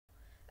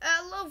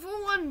Hello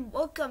everyone,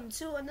 welcome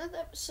to another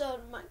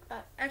episode of my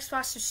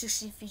Xbox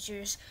 360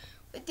 features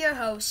with your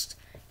host,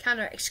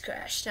 Counter X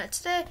Crash. Now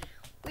today,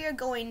 we are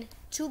going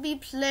to be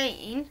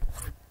playing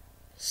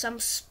some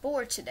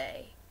Spore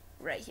today,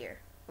 right here,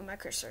 where my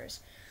cursor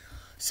is.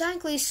 So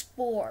technically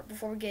Spore,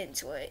 before we get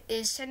into it,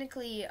 is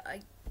technically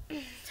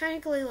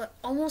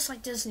almost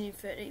like Disney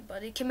Infinity,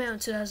 but it came out in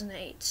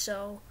 2008,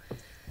 so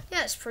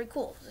yeah, it's pretty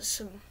cool. There's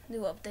some new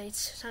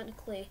updates.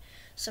 Technically,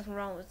 something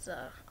wrong with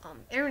the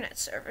internet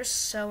service,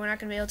 so we're not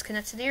going to be able to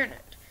connect to the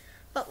internet.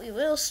 But we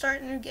will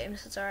start a new game,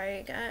 so it's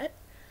alright, got it.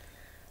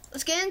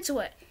 Let's get into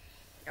it.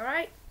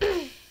 Alright?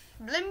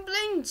 Bling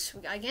blings!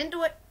 We gotta get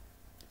into it.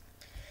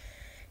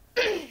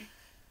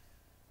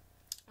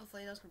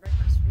 Hopefully it doesn't break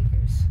my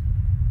speakers.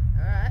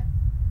 Alright.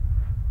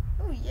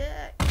 Oh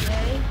yeah,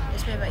 yay.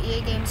 It's made by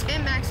EA Games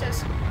and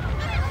Access.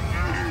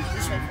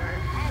 Just wait for it.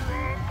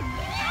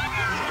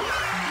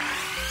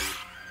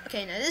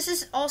 Okay, now this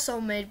is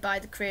also made by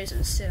the creators of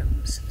The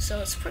Sims,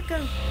 so it's a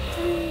pretty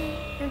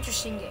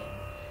interesting game.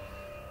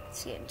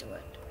 Let's get into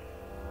it.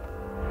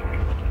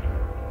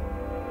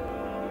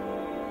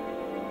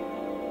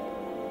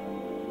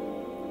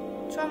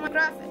 What's wrong with my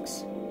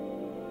graphics?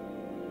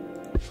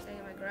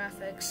 Taking my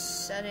graphics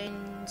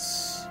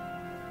settings.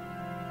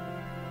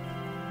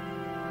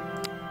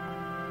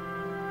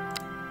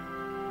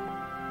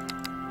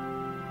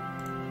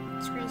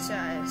 Screen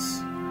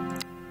size.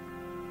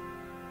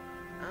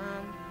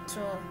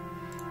 So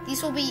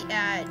these will be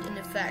in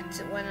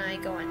effect when I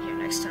go in here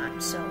next time.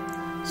 So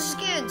let's just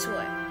get into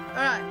it.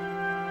 Alright.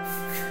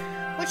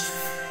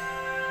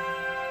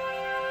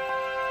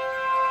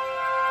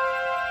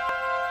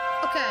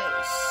 Okay,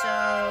 so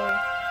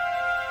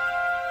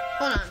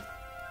hold on.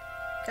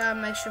 Gotta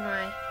make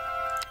sure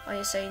all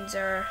your settings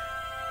are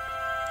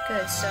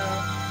good. So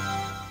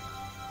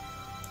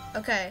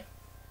okay.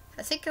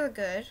 I think we're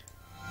good.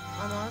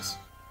 Almost.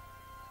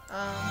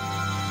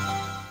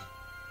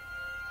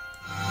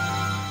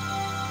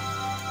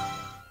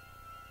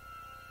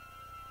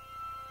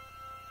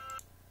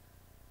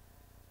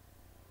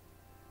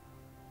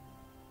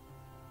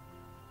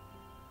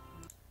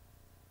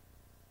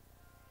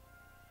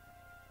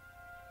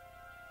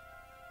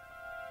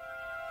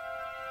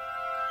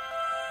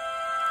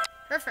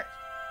 Perfect.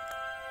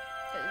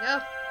 There you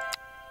go.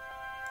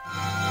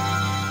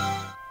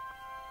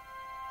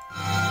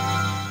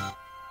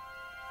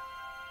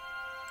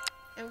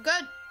 And we're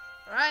good.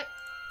 Alright.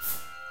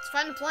 Let's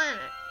find the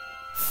planet.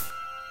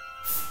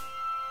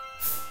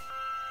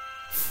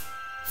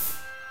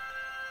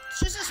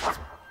 Choose this one.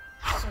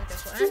 So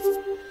this one.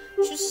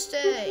 Choose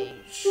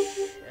stage.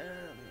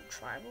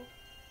 Tribal.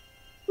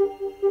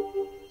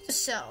 The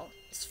cell.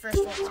 It's the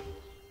first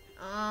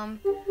one.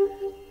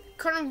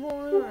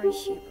 Carnivore or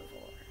herbivore?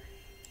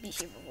 Be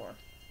herbivore.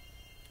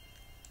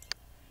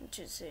 Let's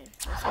just see.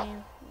 Let's see.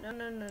 No. We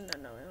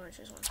want to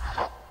choose one.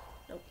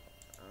 Nope.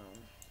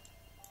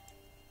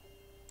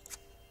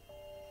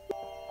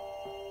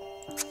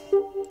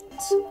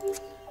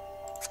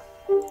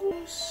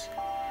 Let's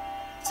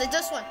say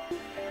this one.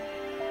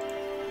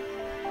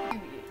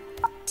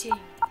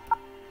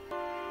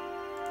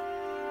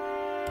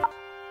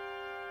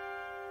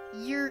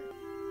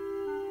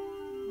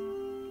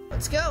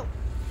 Let's go.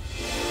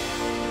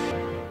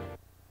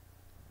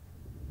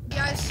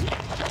 Guys,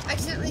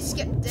 accidentally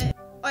skipped it.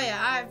 Oh yeah,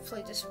 I've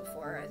played this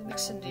before. It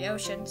mixed in the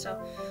ocean. So,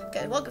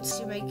 okay, welcome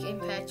to Make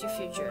Impact Your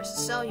Future.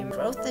 So you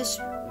wrote this.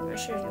 You're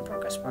shooting your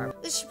progress bar.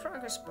 This is your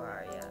progress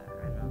bar. Yeah,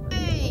 I know.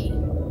 Hey,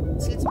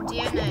 let's get some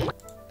DNA.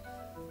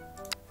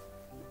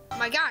 Oh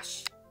my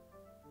gosh.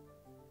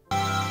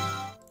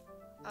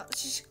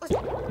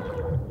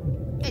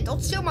 Hey,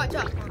 don't steal my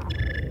duck.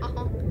 I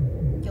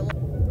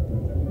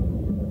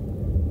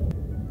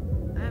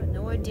have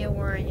no idea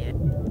where I am.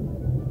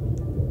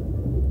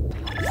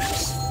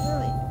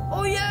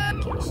 Oh yeah!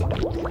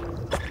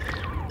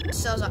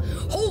 Cells are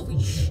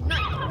holy shit!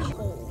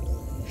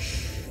 Holy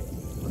shit!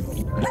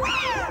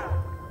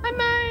 Hi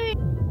mate!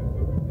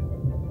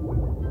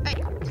 Hey!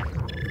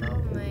 Oh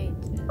mate!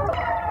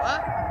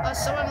 What? Oh,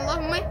 someone in love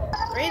with me?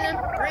 Brandon!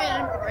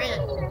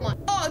 Come on!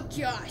 Oh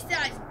gosh,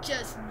 that's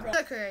just wrong.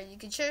 Okay, you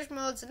can change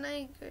modes and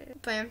then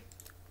plan.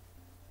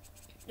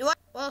 What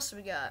else do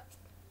we got?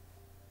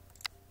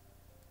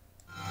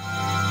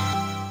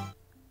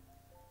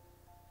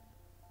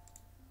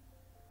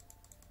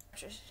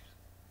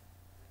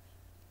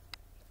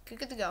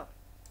 Good to go.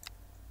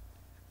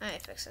 I need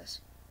to fix this.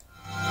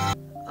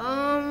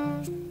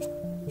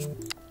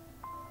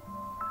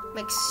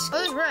 Mix. Oh,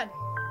 there's red.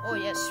 Oh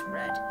yes,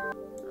 red.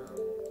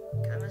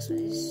 Can I mess with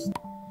these?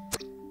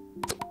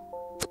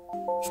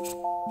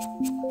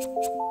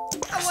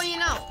 Oh, what do you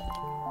know?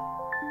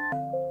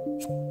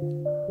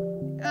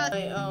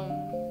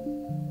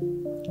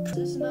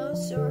 This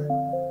nose or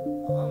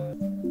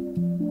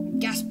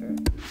Gasper.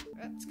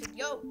 That's good.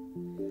 Yo.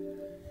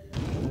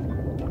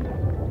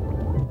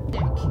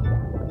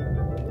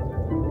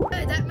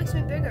 Hey, that makes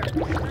me bigger.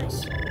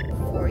 Nice.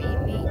 4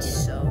 eat meat,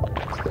 so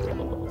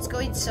let's go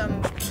eat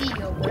some tea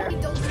over there.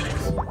 Don't do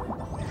this.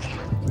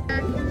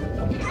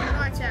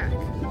 Attack.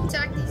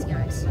 Attack these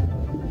guys.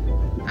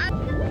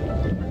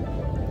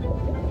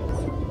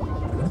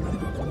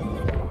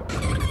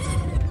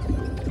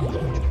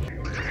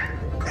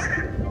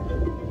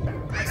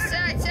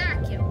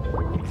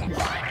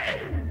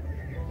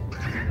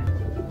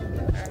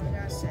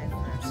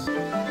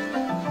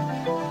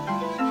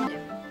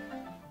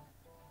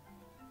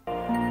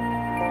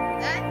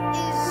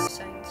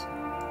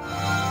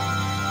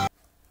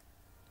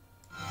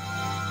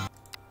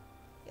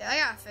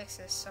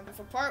 this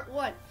for part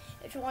 1.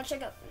 If you want to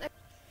check out the next,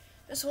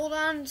 just hold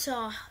on.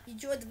 So you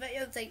enjoyed the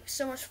video. Thank you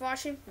so much for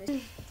watching.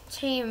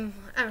 Team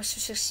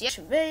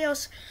Mr.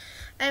 videos,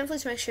 and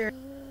please make sure.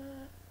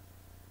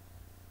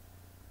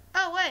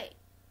 Oh wait.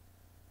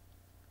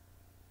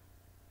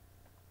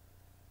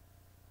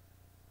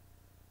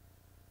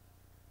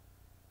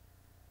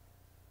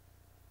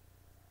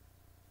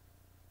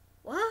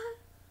 What?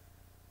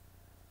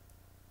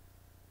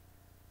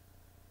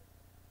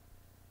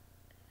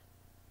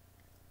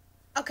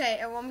 Okay,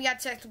 everyone, we got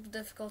technical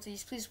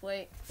difficulties. Please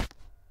wait.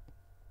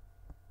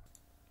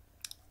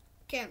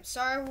 Okay, I'm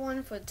sorry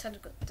everyone for the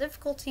technical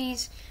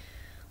difficulties.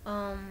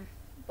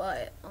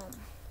 But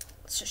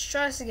let's just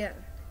try this again,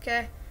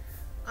 okay?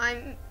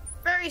 I'm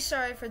very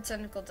sorry for the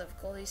technical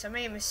difficulties. I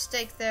made a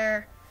mistake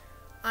there.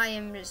 I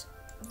am just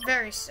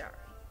very sorry,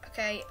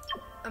 okay?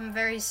 I'm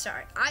very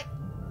sorry.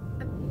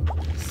 I'm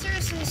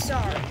seriously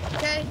sorry,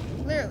 okay?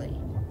 Clearly.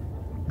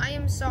 I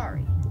am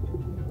sorry.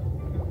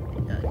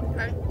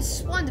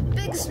 It's one of the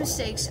biggest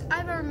mistakes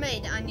I've ever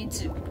made on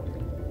YouTube.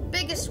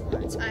 Biggest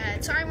ones. I had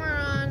a timer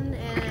on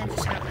and I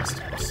just got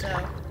messed up, so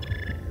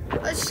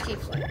let's just keep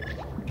playing.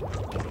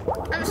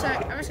 I'm just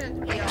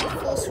gonna be on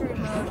full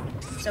screen mode.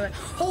 So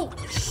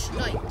holy shit,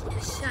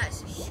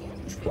 that's a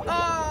huge.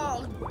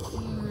 Oh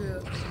yeah.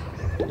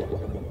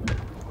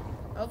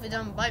 Hope it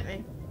doesn't bite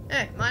me.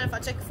 Hey, mind if I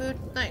take food?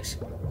 Thanks.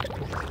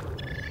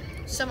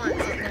 There's a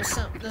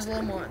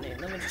little more on there.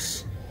 Let me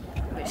just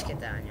get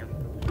that on you.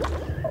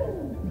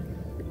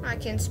 I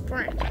can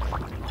sprint.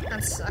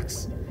 That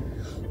sucks.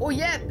 Oh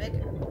yeah,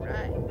 bigger.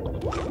 Right.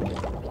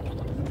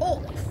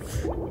 Oh.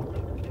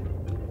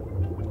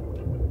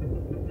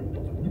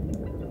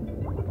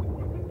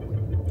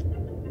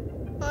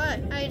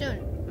 Alright, how you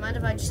doing? Mind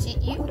if I just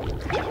eat you?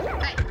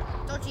 Hey,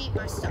 don't you eat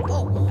my stuff.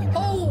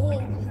 Oh.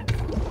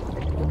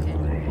 Okay.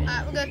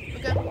 Alright, we're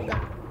good.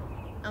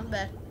 I'm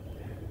bad.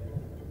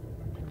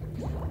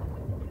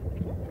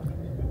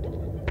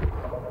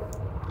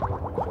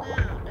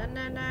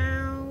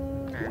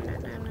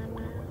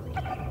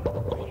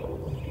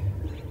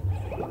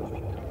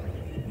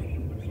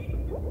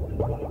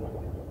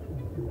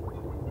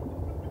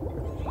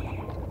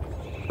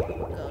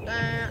 Go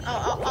down.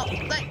 Oh,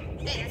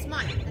 hey, that's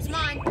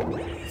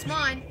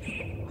mine.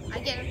 I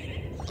get him.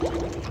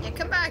 Yeah,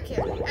 come back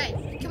here.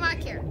 Hey, come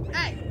back here.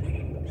 Hey,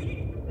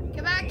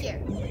 come back here.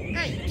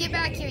 Hey, get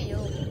back here, you.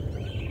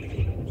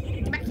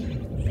 Get back here.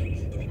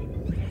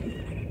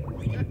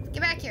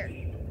 Get back here.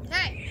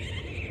 Hey,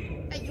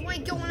 you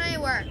ain't going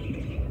anywhere.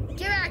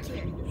 Get back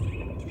here.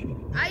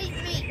 I eat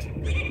meat.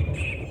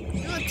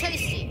 You look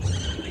tasty.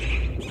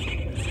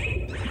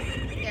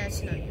 Yeah,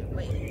 it's not you.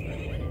 Wait.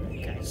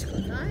 Guys,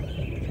 click on it.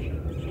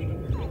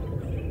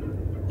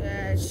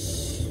 Yeah,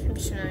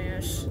 it's not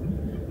yours.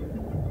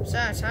 So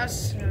that's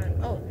us.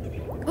 Oh.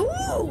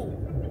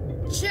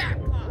 Ooh!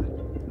 Jackpot!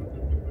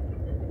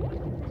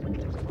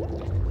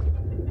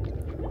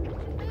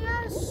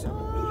 Yes, oh,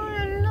 I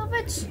love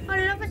it. I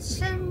love it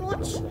so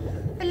much.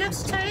 It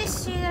looks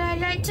tasty that I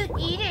like to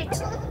eat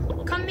it.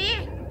 Come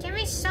here. Give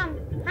me some.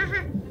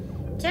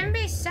 Give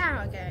me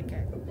some. Okay.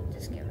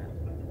 Just give it.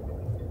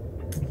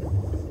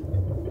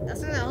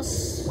 Nothing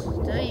else.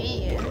 Don't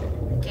eat it.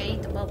 Can't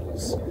eat the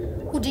bubbles.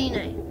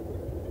 Houdini.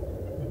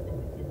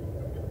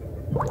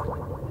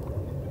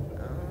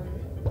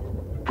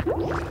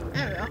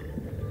 There we go.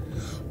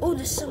 Oh,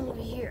 there's some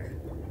over here.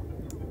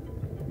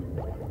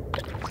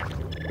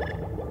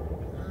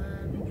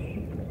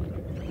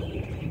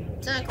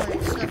 Technically,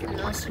 there's nothing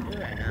else to do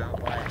right now,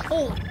 but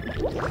holy!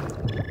 Look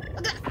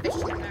at that fish in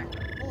the back.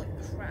 Holy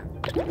crap!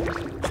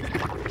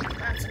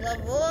 Let's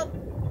level up.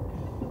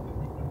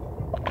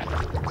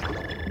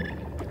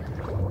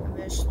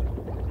 Just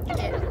get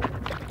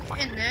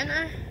in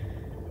there.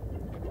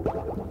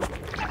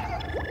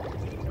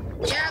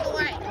 Get out of the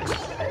way!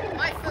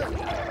 My food!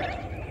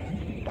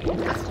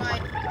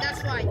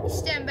 That's right.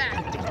 Stand back.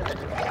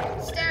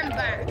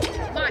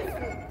 My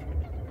food.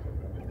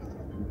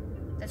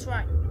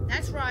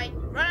 That's right.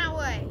 Run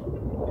away.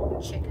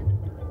 Chicken.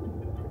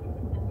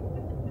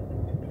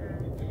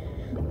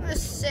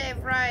 Let's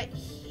save right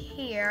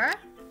here.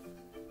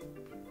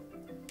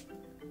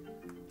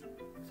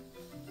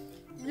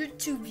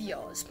 YouTube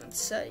video has been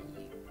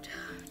saved.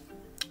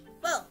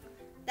 Well,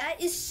 that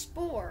is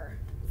Spore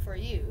for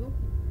you.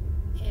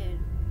 And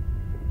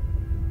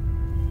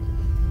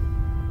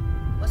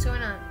what's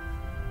going on?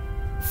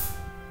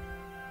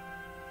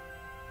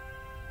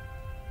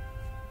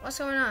 What's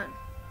going on?